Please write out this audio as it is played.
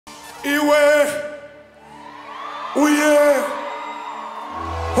Iwe uye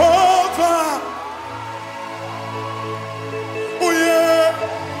Jehovah uye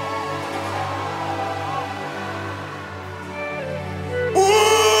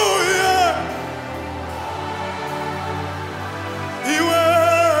uye iwe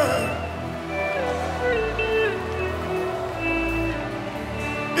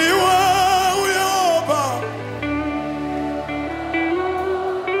iwe uyoba.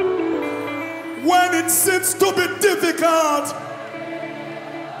 When it seems to be difficult,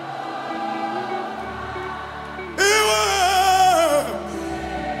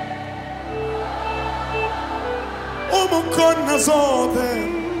 umukona zote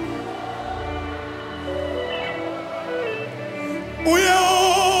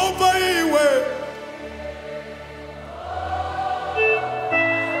uyoba iwe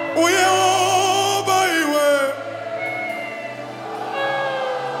uyoba iwe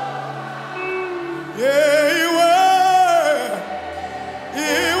yeah iwe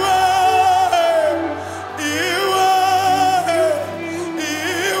iwe iwe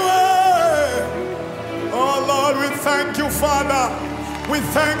iwe. Oh Lord, we thank you, Father. We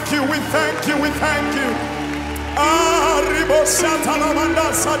thank you, we thank you, we thank you. Ah, ribosata la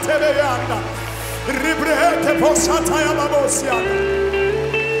manda sateleanda. Ribrete posata ya babosiana.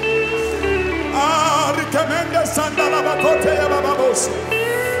 Ah, rikemende sanda la bakote ya bababosi.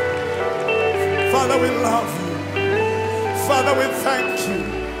 Father, we love you. Father, we thank you.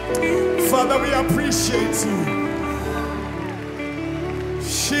 Father, we appreciate you.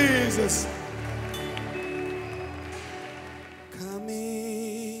 Jesus.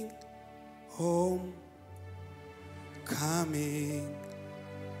 Coming home, coming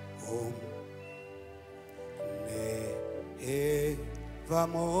home.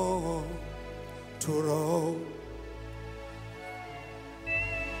 Nevermore to roam.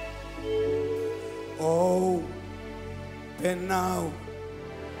 Open now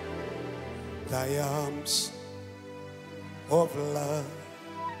thy arms of love,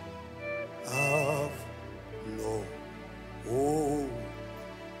 of love. Oh,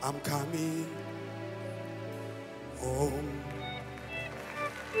 I'm coming home.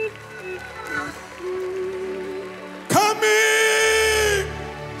 Coming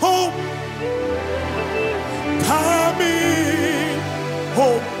home. Coming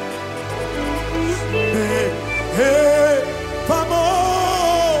home.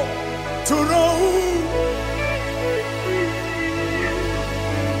 Nevermore to roam.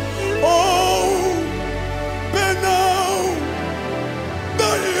 Open now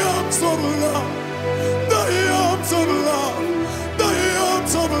the arms of love, the arms of love, the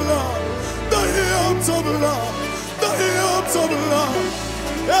arms of love, the arms of love, the arms of love.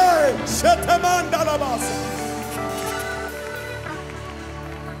 Hey, Shetamanda Labasa.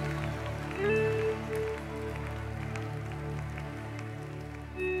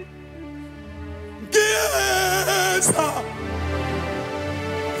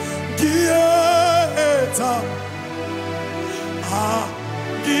 Gieta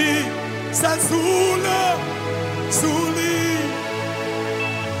Agi Sazula Zuli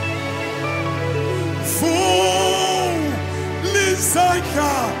Fu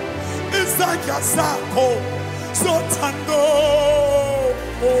Lizaka Izaka Sako Sotando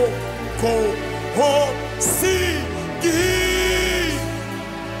Ko Ho Si Gieza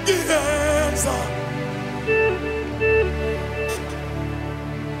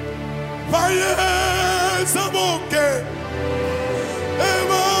Paye Samonke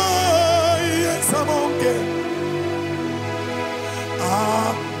Eva Samonke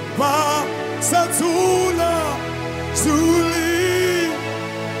Aba Satula Zuli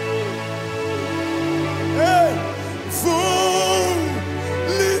Hey Fu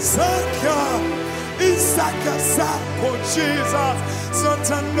Lisaka Isaka Sako Jesus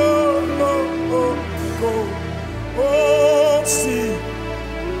Sotano Go Oh see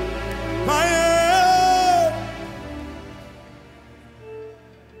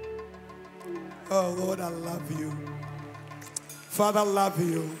Oh Lord, I love you. Father, I love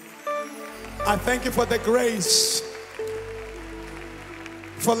you. I thank you for the grace,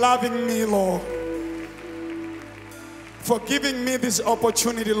 for loving me, Lord, for giving me this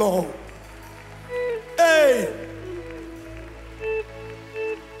opportunity, Lord. Hey!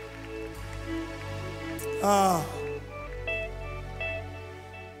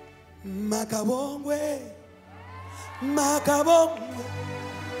 Makabongwe, Makabongwe,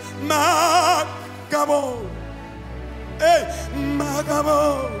 Makabong, hey,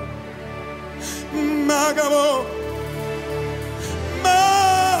 Makabong, Makabong,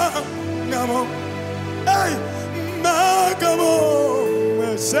 Makabong, hey, Makabong,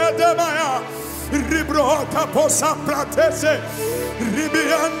 Zedemaya, Ribrota Posa Pratese,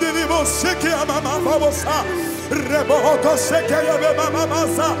 Ribiandi Libosiki Mama Babosa, Reboto Sekaya Mama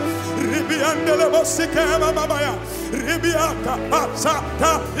Masa, Ribiandi Libosiki Mama Maya, Ribiaka Pasa,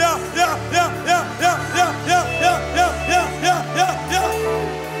 ya.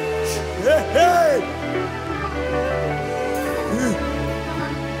 Hey.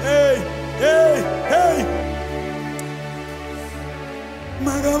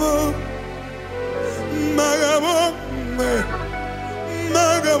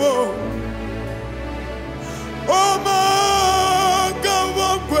 Magabo. Oh, Magabo.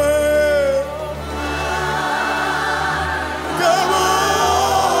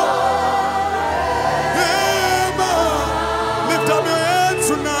 Lift up your hands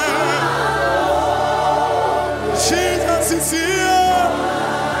tonight. Jesus is here.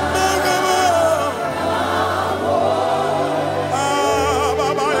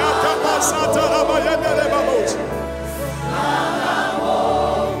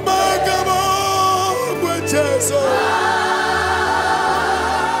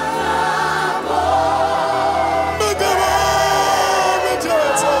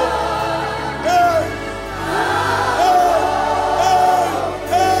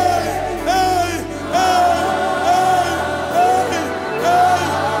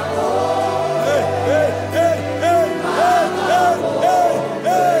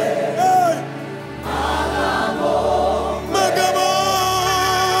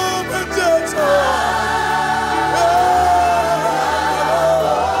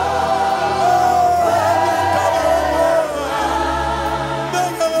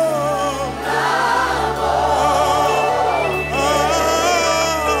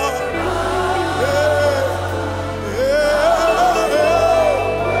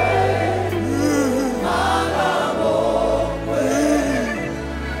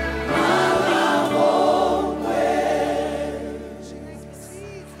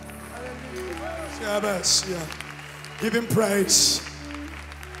 Give him praise.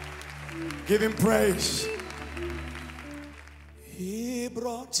 Give him praise. He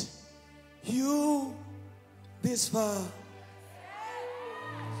brought you this far,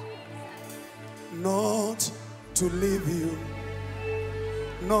 not to leave you,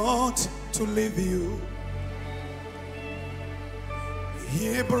 not to leave you.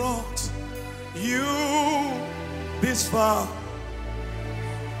 He brought you this far,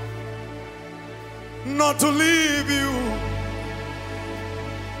 not to leave you,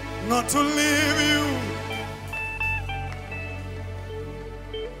 not to leave you.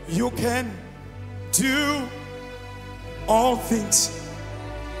 You can do all things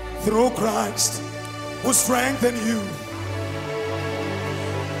through Christ who strengthen you,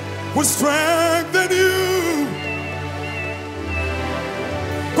 who strengthen you.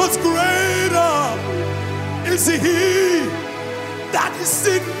 Because greater is he that is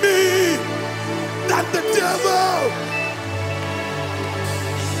in me than the devil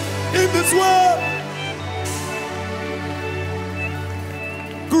in this world.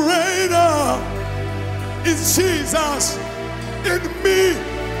 Greater is Jesus in me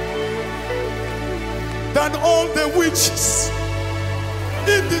than all the witches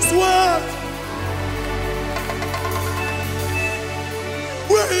in this world.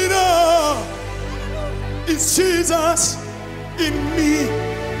 Greater is Jesus in me,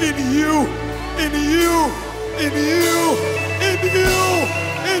 in you, in you, in you, in you,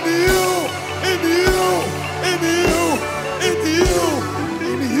 in you, in you, in you, in you,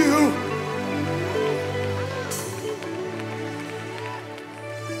 in you.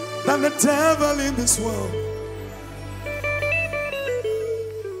 Than the devil in this world.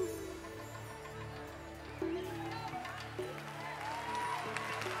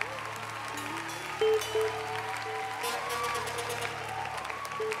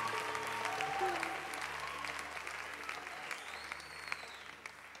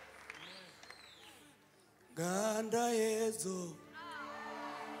 Ganda yezo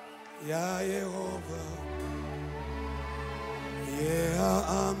ya Jehovah, ya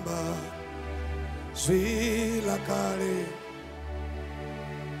amba zwila kale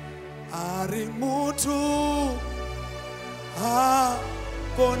ari mutu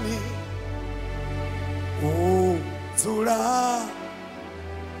hakoni uzula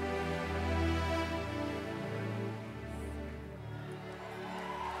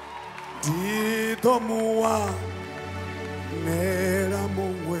Didomuwa nera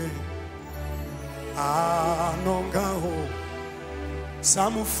mungwe anongaho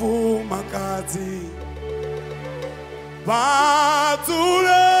samufu makazi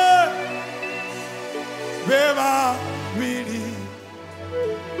bazule beba wili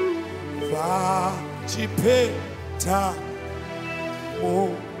va chipeta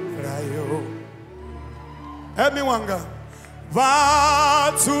murayo emiwanga va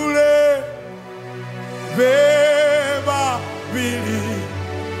tule veva vili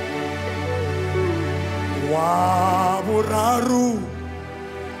wa buraru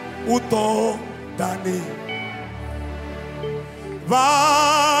uto dani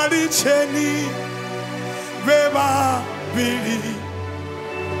vali cheni veva vili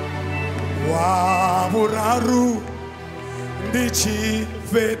wa buraru ndichi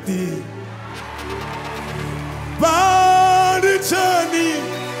vedi vali cheni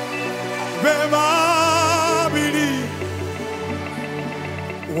veva vili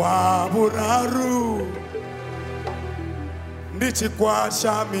wa buraru ndichi kwa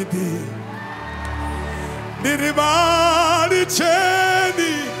shamidi niribali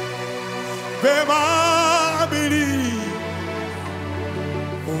cheni veva vili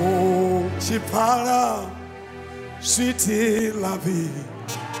oh chipara sweetie la vie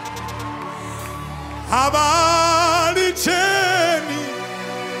habari cheni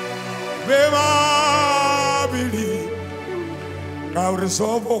veva vili ngauri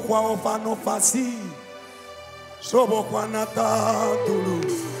sobo kwa ofano fasi sobo kwa natatulu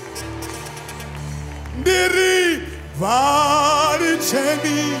ndiri vari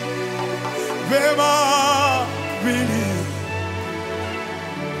cheni veva vili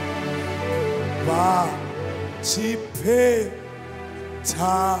va chipe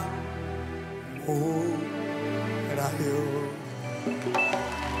ta mo rayo.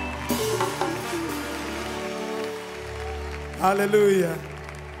 Hallelujah.